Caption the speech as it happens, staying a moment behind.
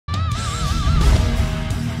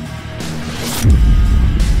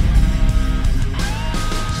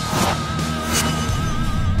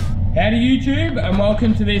G'day to YouTube and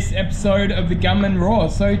welcome to this episode of the Gunman Raw.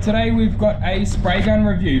 So today we've got a spray gun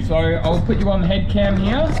review. So I'll put you on head cam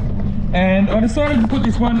here. And I decided to put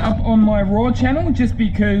this one up on my Raw channel just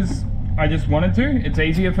because I just wanted to. It's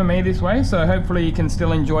easier for me this way, so hopefully you can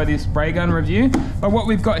still enjoy this spray gun review. But what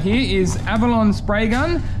we've got here is Avalon spray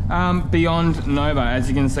gun Beyond Nova, as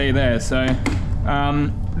you can see there. So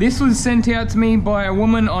this was sent out to me by a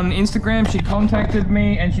woman on Instagram. She contacted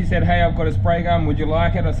me and she said, hey, I've got a spray gun, would you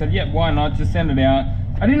like it? I said, yep, why not, just send it out.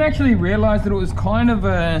 I didn't actually realize that it was kind of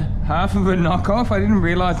a half of a knockoff. I didn't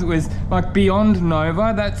realize it was like Beyond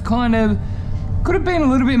Nova. That's kind of, could have been a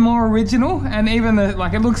little bit more original. And even the,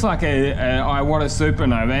 like, it looks like a Iwata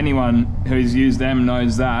Supernova. Anyone who's used them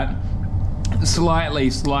knows that.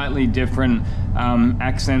 Slightly different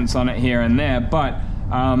accents on it here and there, but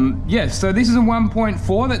yes, so this is a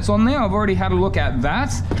 1.4 that's on there. I've already had a look at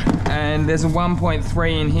that, and there's a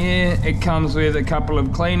 1.3 in here. It comes with a couple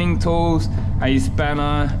of cleaning tools, a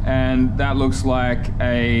spanner, and that looks like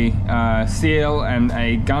a seal and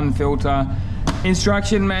a gun filter.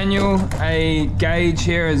 Instruction manual, a gauge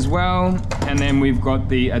here as well, and then we've got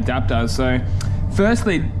the adapter. So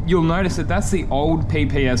firstly, you'll notice that that's the old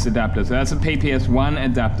PPS adapter, so that's a PPS 1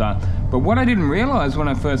 adapter. But what I didn't realize when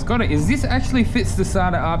I first got it is this actually fits the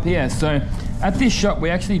SATA RPS. So at this shop, we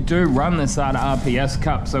actually do run the SATA RPS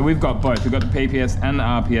cup. So we've got both, we've got the PPS and the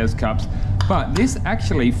RPS cups. But this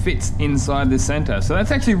actually fits inside the center. So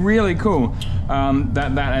that's actually really cool,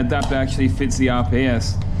 that adapter actually fits the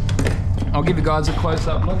RPS. I'll give you guys a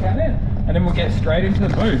close-up look at it, and then we'll get straight into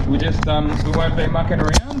the booth. We just, we won't be mucking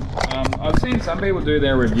around. I've seen some people do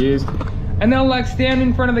their reviews, and they'll like stand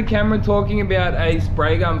in front of the camera talking about a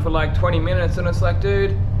spray gun for like 20 minutes, and it's like,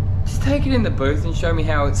 dude, just take it in the booth and show me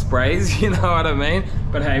how it sprays, you know what I mean?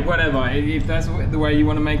 But hey, whatever, if that's the way you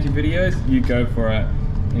want to make your videos, you go for it.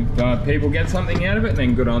 If people get something out of it,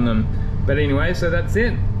 then good on them. But anyway, so that's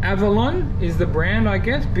it. Avalon is the brand, I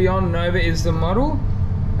guess. Beyond Nova is the model.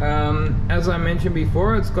 As I mentioned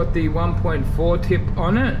before, it's got the 1.4 tip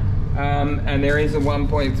on it, and there is a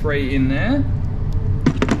 1.3 in there.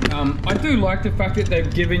 I do like the fact that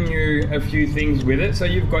they've given you a few things with it. So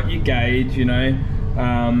you've got your gauge, you know.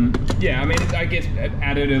 Yeah, I mean, I guess it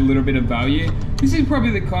added a little bit of value. This is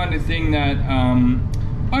probably the kind of thing that,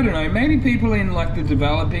 I don't know, maybe people in like the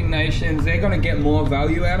developing nations, they're going to get more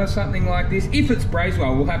value out of something like this. If it sprays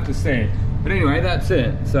well, we'll have to see. But anyway, that's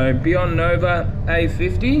it. So Beyond Nova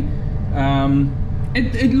A-50.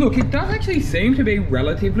 Look, it does actually seem to be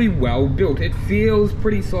relatively well built. It feels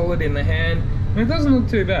pretty solid in the hand, and it doesn't look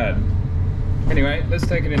too bad. Anyway, let's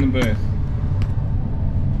take it in the booth.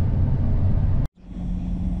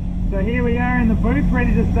 So here we are in the booth,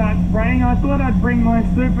 ready to start spraying. I thought I'd bring my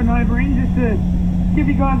Supernova in just to give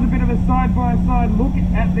you guys a bit of a side-by-side look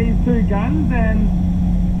at these two guns, and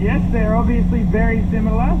yes, they're obviously very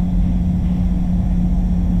similar.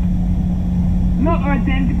 Not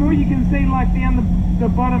identical, you can see like down the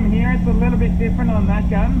bottom here, it's a little bit different on that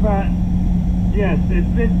gun, but yes,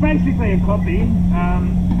 it's basically a copy.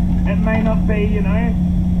 It may not be, you know,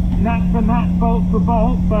 nut for nut, bolt for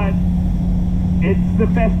bolt, but it's the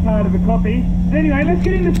best part of a copy. Anyway, let's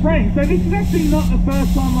get into spraying. So this is actually not the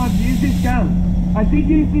first time I've used this gun. I did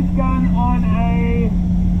use this gun on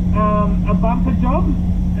a bumper job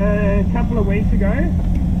a couple of weeks ago,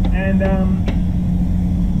 and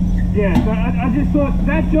yeah, so I just thought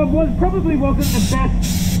that job probably wasn't the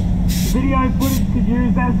best video footage to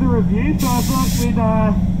use as the review, so I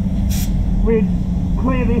thought we'd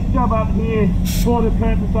clear this job up here for the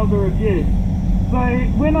purpose of the review. So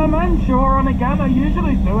when I'm unsure on a gun, I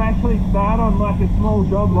usually do actually start on like a small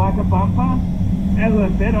job like a bumper. As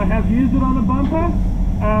I said, I have used it on a bumper,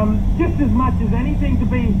 just as much as anything to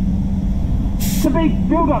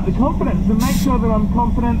build up the confidence and make sure that I'm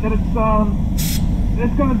confident that it's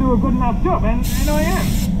going to do a good enough job, and I am.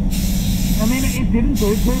 I mean, it didn't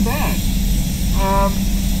do too bad.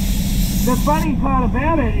 The funny part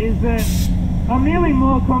about it is that I'm nearly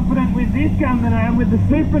more confident with this gun than I am with the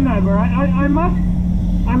Supernova.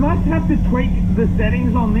 I must have to tweak the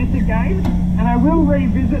settings on this again, and I will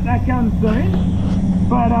revisit that gun soon.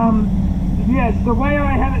 But yes, the way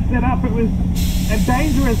I had it set up, it was a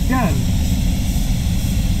dangerous gun.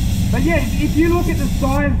 But yeah, if you look at the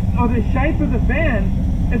size or the shape of the fan,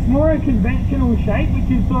 it's more a conventional shape, which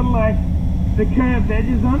is sort of like the curved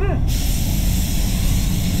edges on it.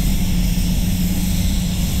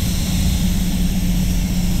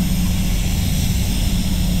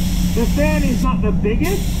 The fan is not the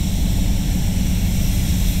biggest.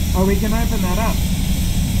 Oh, we can open that up.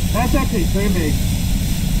 That's actually too big.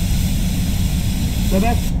 So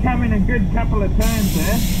that's come in a good couple of turns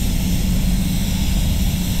there.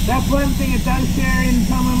 That's one thing it does share in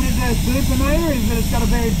common with the Supernova, is that it's got a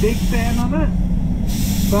very big fan on it.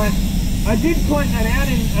 But I did point that out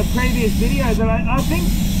in a previous video, that I think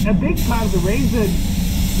a big part of the reason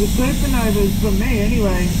the Supernovas, for me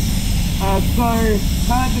anyway, are so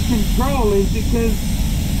hard to control is because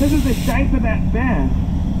of the shape of that fan.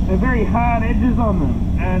 They're very hard edges on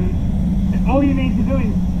them, and all you need to do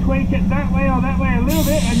is tweak it that way or that way a little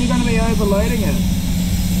bit and you're going to be overloading it.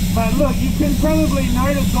 But look, you can probably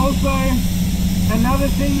notice also another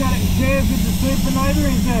thing that it shares with the Supernova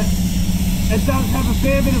is that it does have a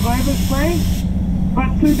fair bit of overspray.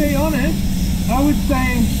 But to be honest, I would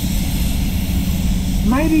say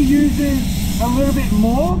maybe use it a little bit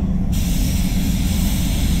more.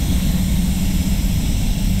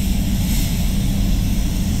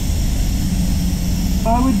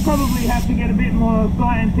 I would probably have to get a bit more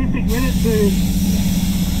scientific with it to,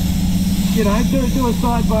 you know, do a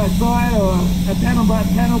side-by-side or a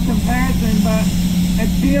panel-by-panel comparison, but it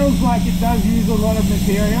feels like it does use a lot of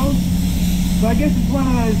materials. So I guess it's one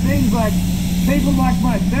of those things, like people like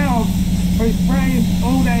myself who spray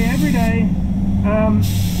all day, every day,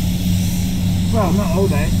 well, not all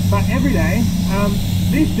day, but every day,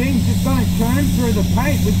 this thing's just going to churn through the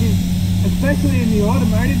paint, which is, especially in the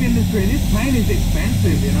automotive industry, this paint is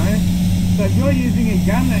expensive, you know. So if you're using a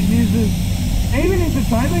gun that uses, even if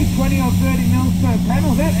it's only 20 or 30 mils per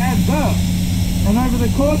panel, that adds up. And over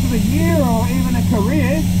the course of a year or even a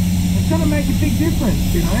career, it's going to make a big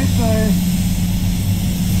difference, you know. So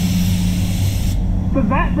for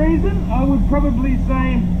that reason, I would probably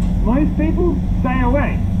say most people stay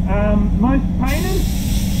away. Most painters,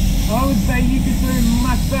 I would say you could do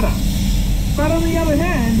much better. But on the other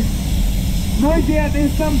hand, no doubt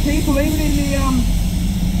there's some people, even in the,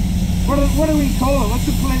 what do we call it? What's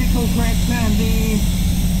the political correct term?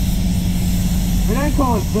 We don't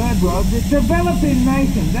call it third world, it's developing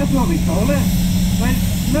nations, that's what we call it. But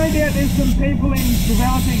no doubt there's some people in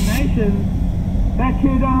developing nations that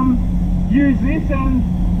could use this and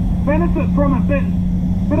benefit from it.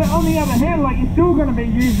 But on the other hand, like, you're still going to be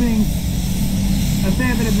using a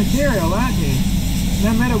fair bit of material, aren't you?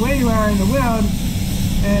 No matter where you are in the world.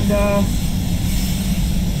 And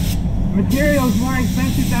material's more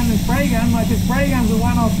expensive than the spray gun. Like, a spray gun's a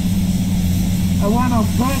one-off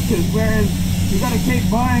purchase, whereas you've got to keep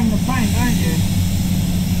buying the paint, don't you?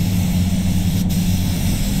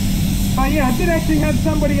 But yeah, I did actually have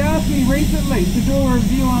somebody ask me recently to do a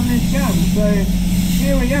review on this gun, so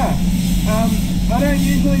here we are. I don't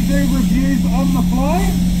usually do reviews on the fly,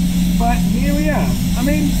 but here we are. I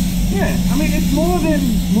mean, yeah, I mean, it's more than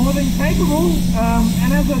capable,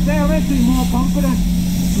 and as I say, I'm actually more confident,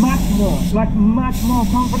 much more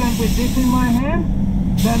confident with this in my hand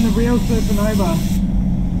than the real Supernova.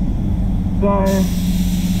 So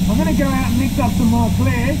I'm going to go out and mix up some more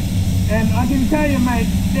clear, and I can tell you,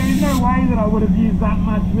 mate, there is no way that I would have used that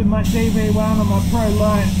much with my DV1 or my Pro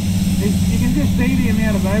Light. You can just see the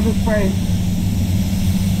amount of overspray.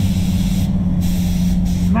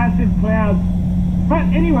 Massive clouds. But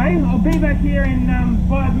anyway, I'll be back here in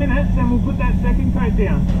 5 minutes and we'll put that second coat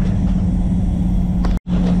down.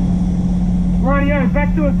 Rightio,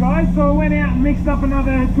 back to it, guys. So I went out and mixed up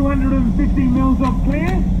another 250 mils of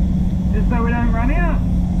clear, just so we don't run out.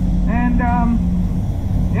 And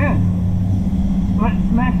yeah, let's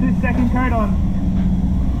smash this second coat on.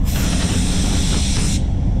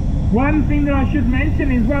 One thing that I should mention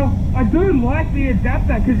is, well, I do like the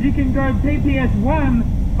adapter because you can go PPS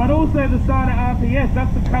 1 but also the SATA RPS.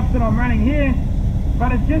 That's the cups that I'm running here,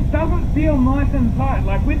 but it just doesn't feel nice and tight.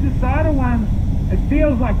 Like with the SATA one, it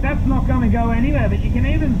feels like that's not going to go anywhere, but you can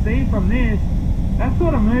even see from this, that's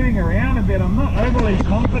sort of moving around a bit. I'm not overly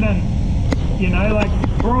confident, you know, like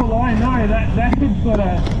for all I know, that could sort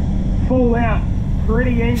of fall out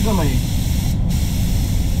pretty easily.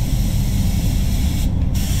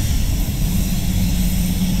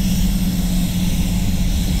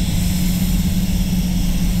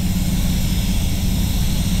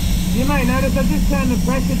 You may notice I just turned the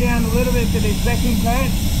pressure down a little bit for this second coat.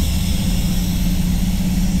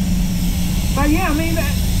 But yeah, I mean,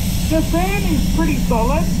 the fan is pretty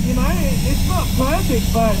solid, you know, it's not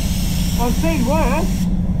perfect, but I've seen worse.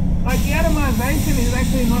 Like the atomization is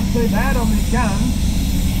actually not too bad on this gun.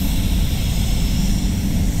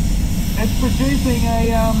 It's producing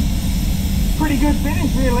a pretty good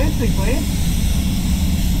finish realistically.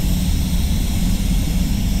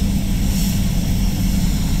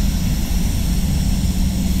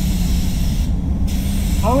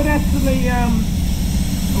 I would actually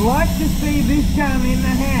like to see this gun in the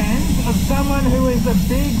hands of someone who is a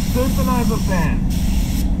big Supernova fan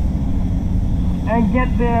and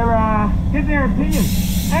get their opinion.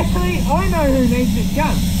 Actually, I know who needs this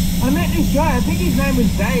gun. I met this guy, I think his name was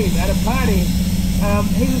Dave, at a party.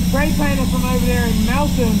 He's a spray painter from over there in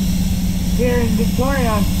Melton, here in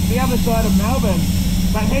Victoria, the other side of Melbourne.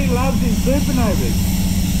 But he loves his supernovas.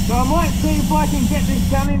 So I might see if I can get this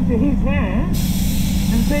gun into his hands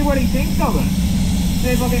and see what he thinks of it. See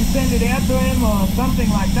if I can send it out to him or something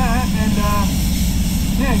like that, and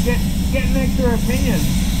yeah, get an extra opinion.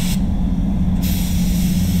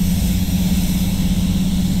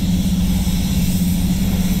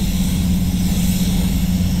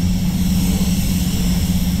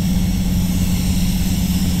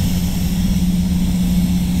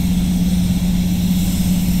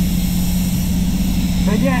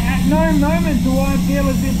 But yeah, at no moment do I feel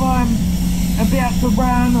as if I'm about to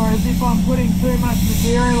run or as if I'm putting too much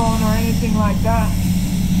material on or anything like that,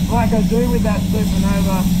 like I do with that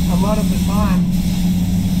Supernova a lot of the time.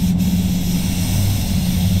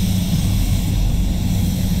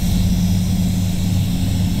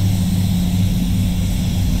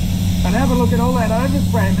 But have a look at all that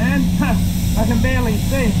overspray, man. I can barely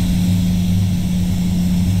see.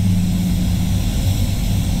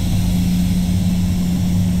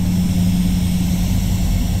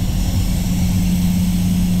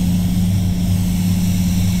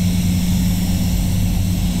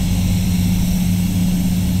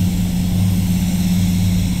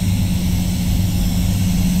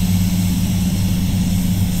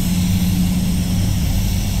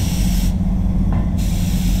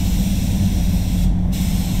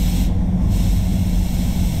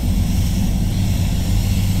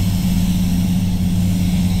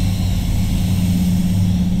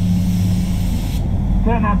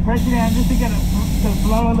 Turn that pressure down just to get it to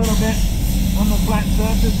flow a little bit on the flat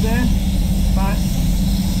surface there. But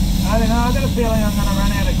I don't know, I've got a feeling I'm going to run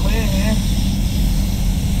out of clear here.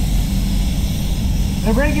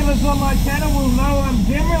 The regulars on my channel will know I'm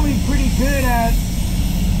generally pretty good at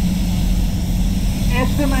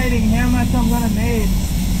estimating how much I'm going to need.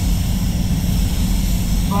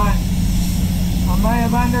 But I may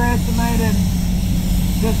have underestimated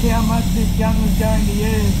just how much this gun was going to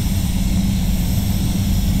use.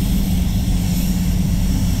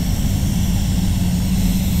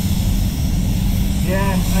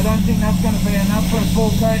 Yeah, I don't think that's going to be enough for a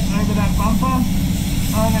full coat over that bumper.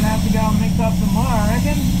 I'm going to have to go and mix up some more, I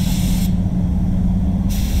reckon.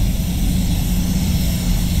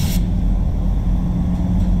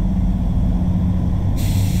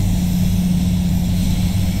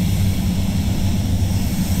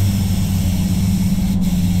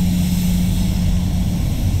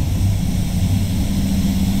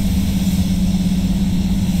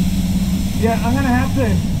 Yeah, I'm going to have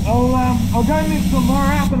to. I'll go mix some more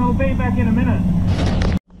up and I'll be back in a minute.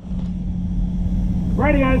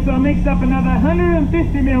 Radio, so I mixed up another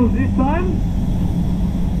 150 mils this time.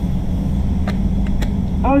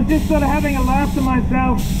 I was just sort of having a laugh to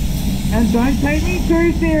myself, and don't take me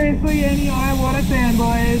too seriously, any eye water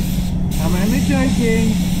fanboys. I'm only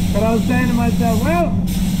joking, but I was saying to myself, well,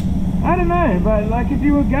 I don't know, but like if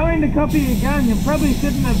you were going to copy your gun, you probably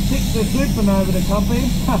shouldn't have picked the Supernova to copy.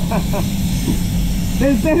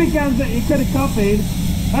 There's better guns that you could have copied.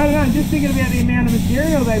 I don't know, just thinking about the amount of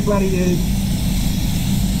material they bloody use.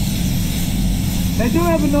 They do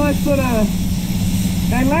have a nice sort of...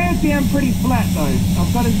 They lay it down pretty flat though.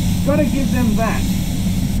 I've got to give them that.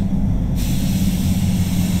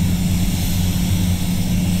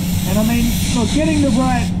 And I mean, look, getting the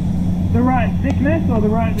right thickness or the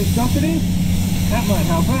right viscosity, that might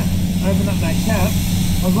help it. Open up that cap.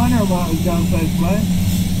 I was wondering why it was going so slow.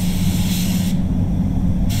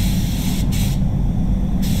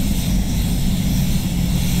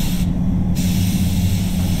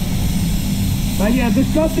 But yeah,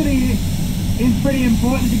 viscosity is pretty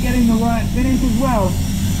important to getting the right finish as well.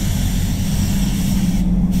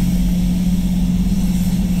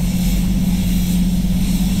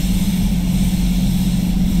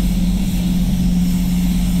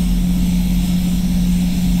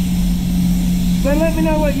 So let me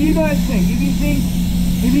know what you guys think. If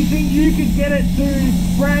you think you could get it to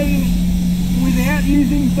spray without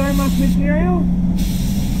using so much material,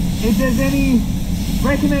 if there's any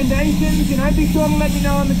recommendations, you know, be sure to let me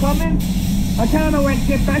know in the comments. I can't always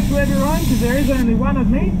get back to everyone because there is only one of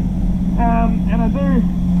me, and I do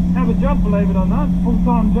have a job, believe it or not,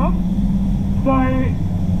 full-time job. So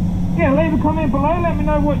yeah, leave a comment below, let me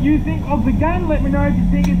know what you think of the gun, let me know if you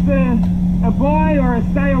think it's a buy or a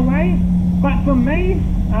stay away. But for me,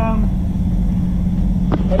 I'll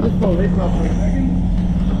just pull this off for a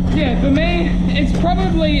second. Yeah, for me, it's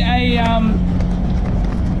probably a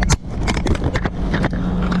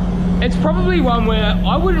it's probably one where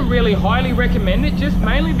I wouldn't really highly recommend it, just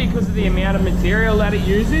mainly because of the amount of material that it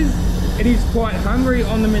uses. It is quite hungry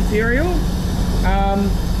on the material.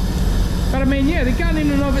 But I mean, yeah, the gun in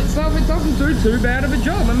and of itself, it doesn't do too bad of a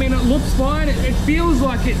job. I mean, it looks fine. It feels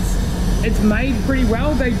like it's made pretty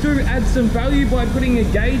well. They do add some value by putting a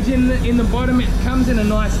gauge in the bottom. It comes in a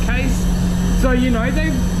nice case. So, you know,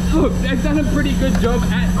 they've done a pretty good job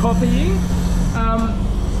at copying.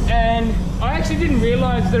 And I actually didn't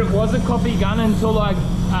realize that it was a copy gun until I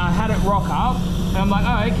had it rock up. And I'm like,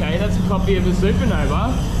 oh, okay, that's a copy of a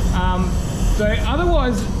Supernova. So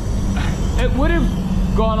otherwise, it would have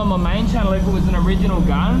gone on my main channel if it was an original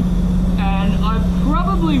gun, and I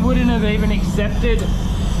probably wouldn't have even accepted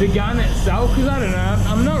the gun itself, because I don't know,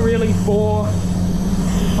 I'm not really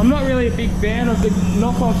a big fan of the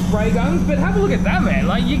knockoff spray guns. But have a look at that, man.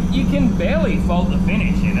 Like, you can barely fault the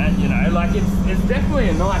finish in it, you know. Like, it's definitely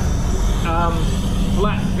a nice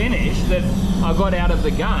flat finish that I got out of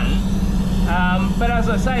the gun. But as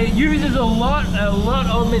I say, it uses a lot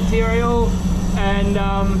of material, and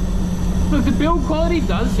look, the build quality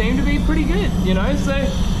does seem to be pretty good, you know. So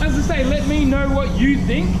as I say, let me know what you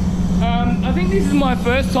think. I think this is my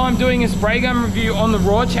first time doing a spray gun review on the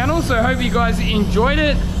Raw channel, so I hope you guys enjoyed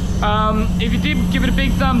it. If you did, give it a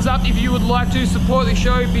big thumbs up. If you would like to support the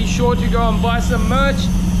show, be sure to go and buy some merch.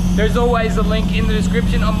 There's always a link in the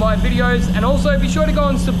description of my videos, and also be sure to go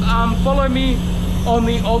and follow me on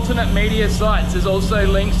the alternate media sites. There's also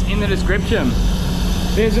links in the description.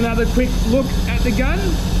 There's another quick look at the gun.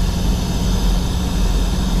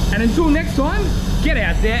 And until next time, get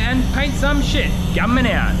out there and paint some shit. Gunman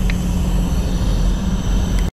out.